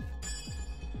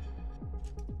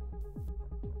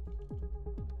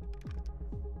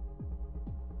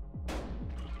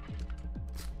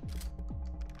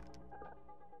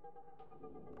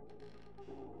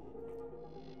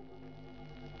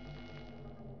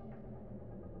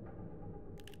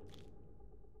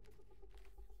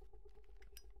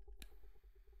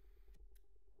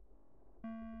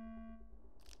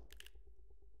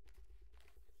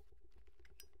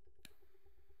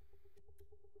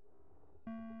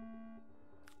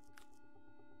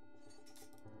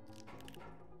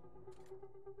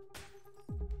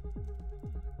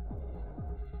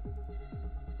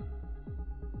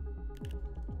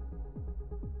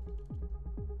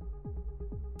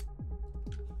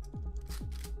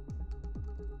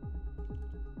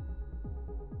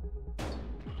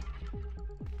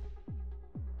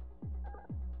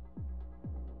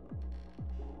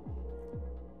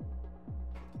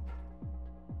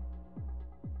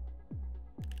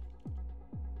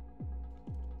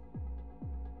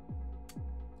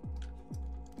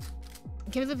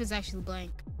 I can't believe it's actually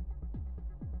blank.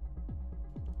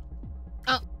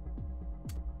 Oh.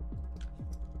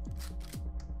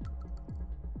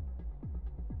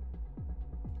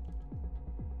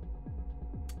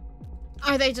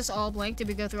 Are they just all blank? Did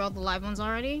we go through all the live ones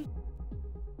already?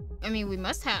 I mean, we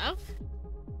must have.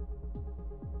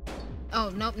 Oh,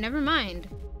 nope, never mind.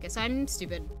 Guess I'm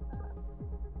stupid.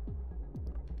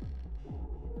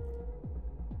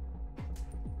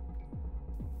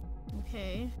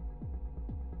 Okay.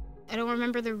 I don't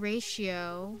remember the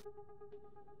ratio.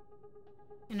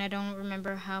 And I don't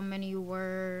remember how many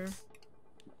were...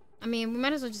 I mean, we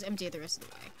might as well just empty it the rest of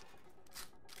the way.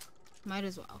 Might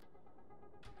as well.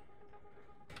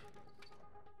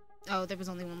 Oh, there was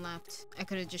only 1 left. I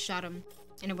could have just shot him,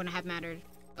 and it wouldn't have mattered.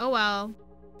 Oh well.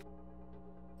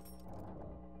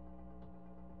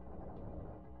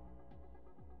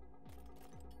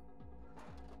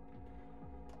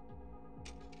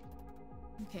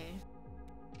 Okay.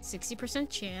 60%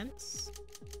 chance.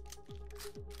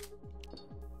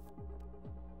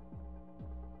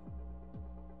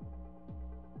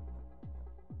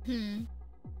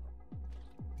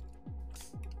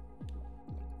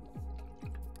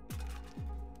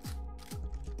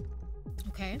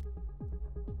 Okay.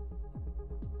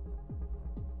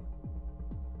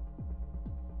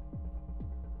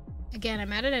 Again,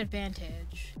 I'm at an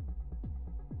advantage.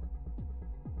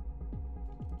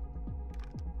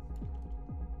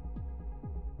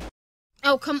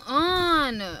 Oh, come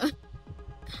on! I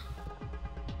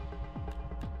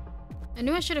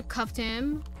knew I should have cuffed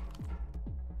him.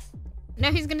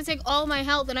 Now he's gonna take all my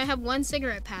health and I have 1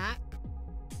 cigarette pack.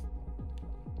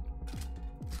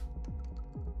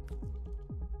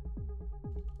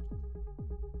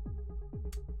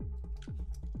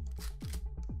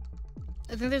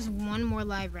 I think there's 1 more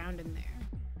live round in there.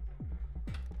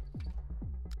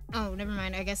 Oh, never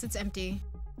mind. I guess it's empty.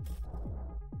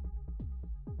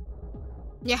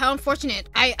 Yeah, how unfortunate.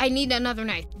 I need another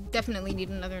knife. Definitely need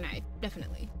another knife.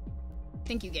 Definitely.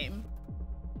 Thank you, game.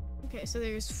 Okay, so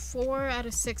there's 4 out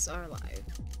of 6 are alive.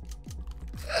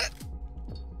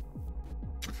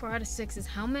 4 out of 6 is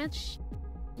how much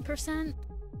percent?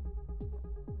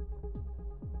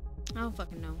 I don't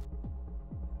fucking know.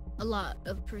 A lot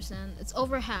of percent. It's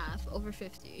over half, over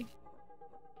 50.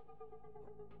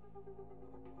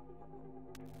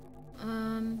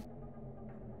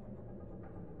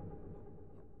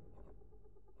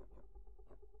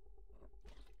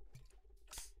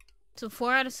 So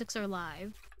 4 out of 6 are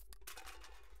live.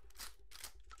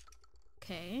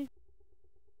 Okay.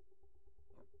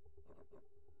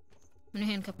 I'm gonna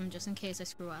handcuff him just in case I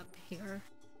screw up here.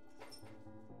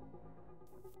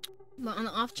 But on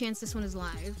the off chance this one is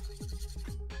live.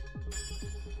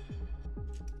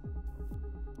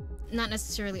 Not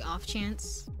necessarily off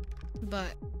chance,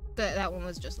 but that one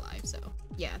was just live, so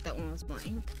yeah, that one was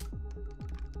blank.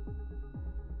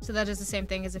 So So that is the same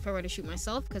thing as if I were to shoot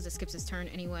myself, because it skips his turn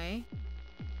anyway.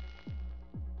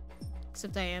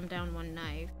 Except I am down one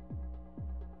knife.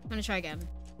 I'm gonna try again.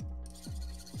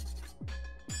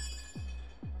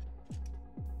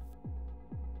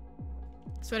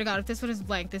 Swear to God, if this one is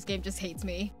blank, this game just hates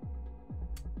me.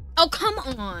 Oh, come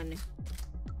on!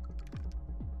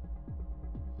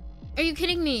 Are you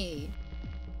kidding me?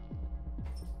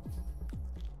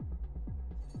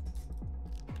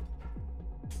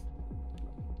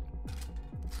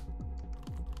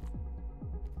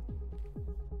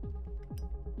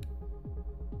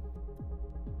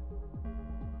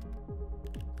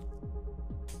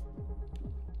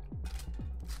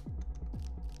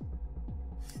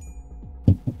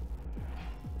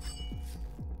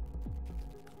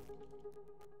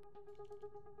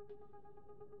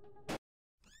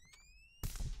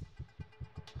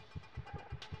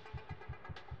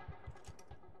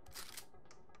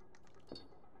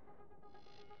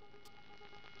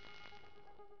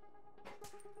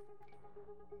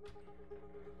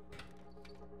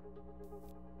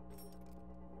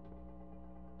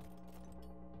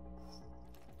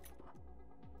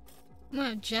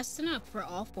 Well, just enough for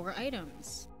all 4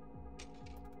 items.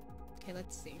 Okay,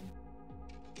 let's see.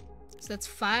 So that's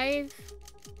 5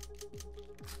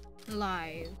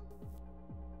 live.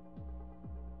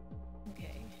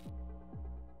 Okay.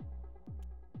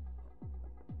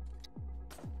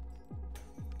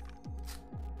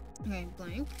 Okay,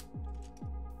 blank.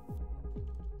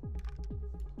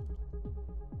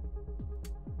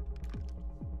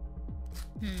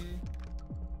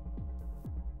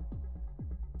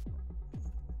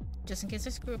 Just in case I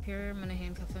screw up here, I'm gonna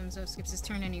handcuff him so it skips his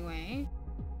turn anyway.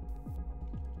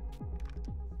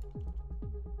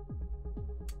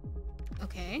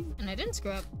 Okay, and I didn't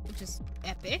screw up, which is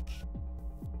epic.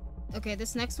 Okay,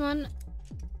 this next one...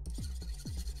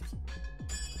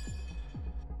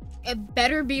 it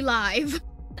better be live.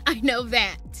 I know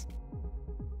that.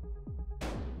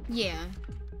 Yeah.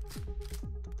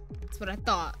 That's what I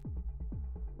thought.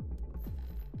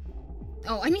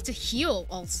 Oh, I need to heal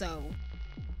also.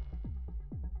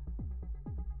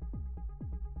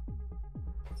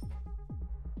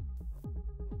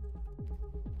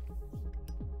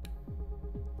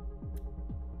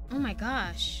 Oh my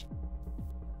gosh.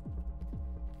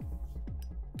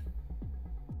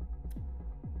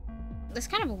 That's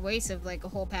kind of a waste of like a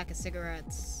whole pack of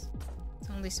cigarettes.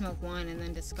 To only smoke one and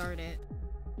then discard it.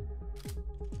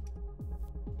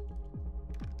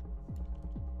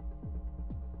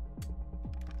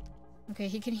 Okay,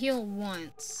 he can heal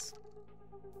once.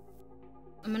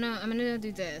 I'm gonna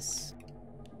do this.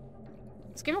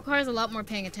 This game requires a lot more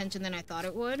paying attention than I thought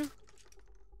it would.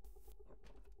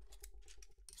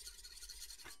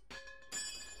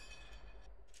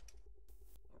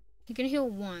 He can heal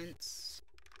once.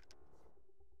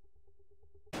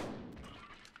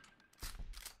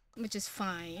 Which is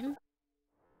fine.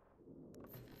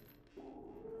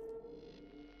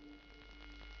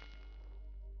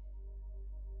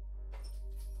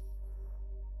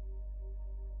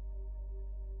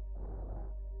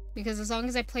 Because as long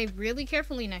as I play really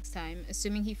carefully next time,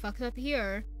 assuming he fucks up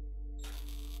here...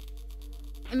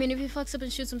 I mean, if he fucks up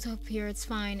and shoots himself here, it's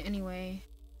fine anyway.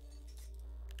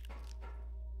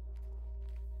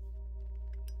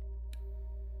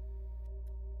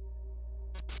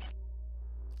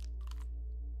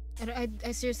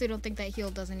 I seriously don't think that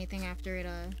heal does anything after it,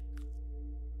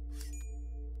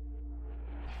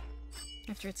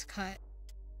 after it's cut.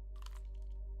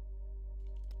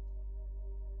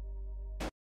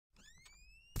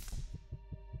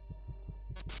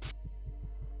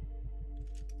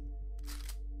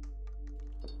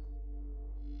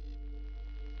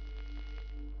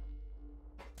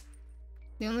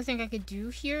 The only thing I could do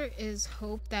here is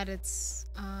hope that it's,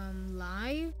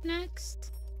 live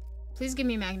next. Please give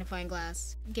me a magnifying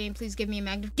glass. Game, please give me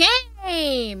a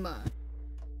game!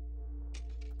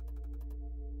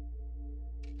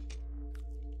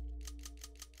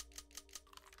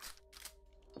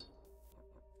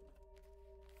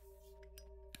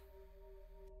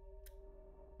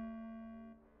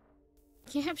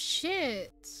 Can't have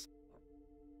shit.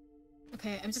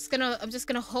 Okay, I'm just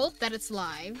gonna hope that it's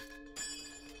live.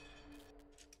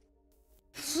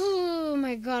 Oh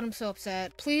my god, I'm so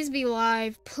upset. Please be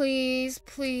live. Please,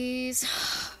 please.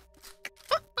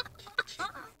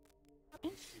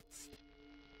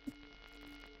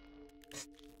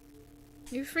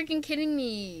 You're freaking kidding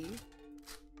me.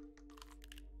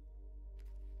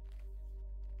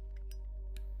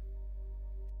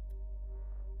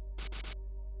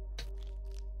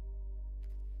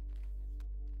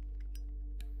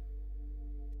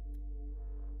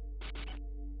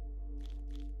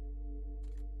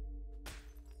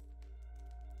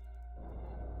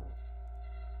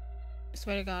 I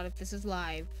swear to God, if this is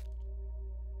live.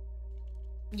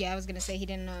 Yeah, I was gonna say he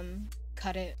didn't,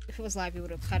 cut it. If it was live, he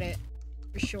would have cut it.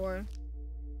 For sure.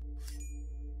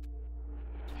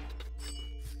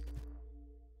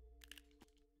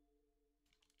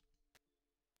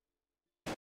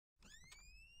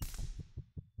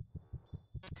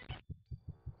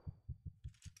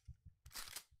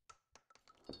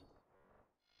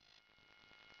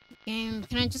 Game,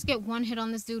 can I just get one hit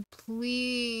on this dude,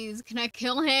 please? Can I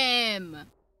kill him?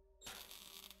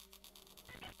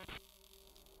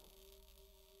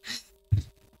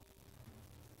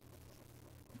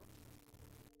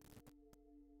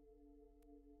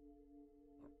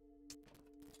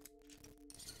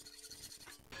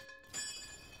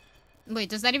 Wait,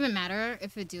 does that even matter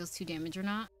if it deals 2 damage or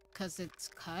not? Because it's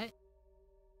cut?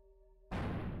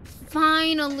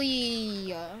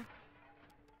 Finally!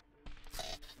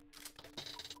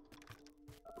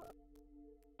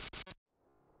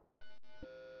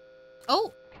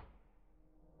 Oh!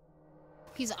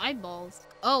 He's eyeballs.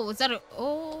 Oh, is that a...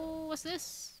 Oh, what's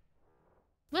this?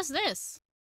 What's this?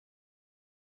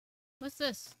 What's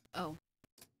this? Oh.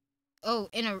 Oh,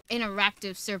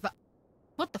 interactive survival.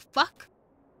 What the fuck?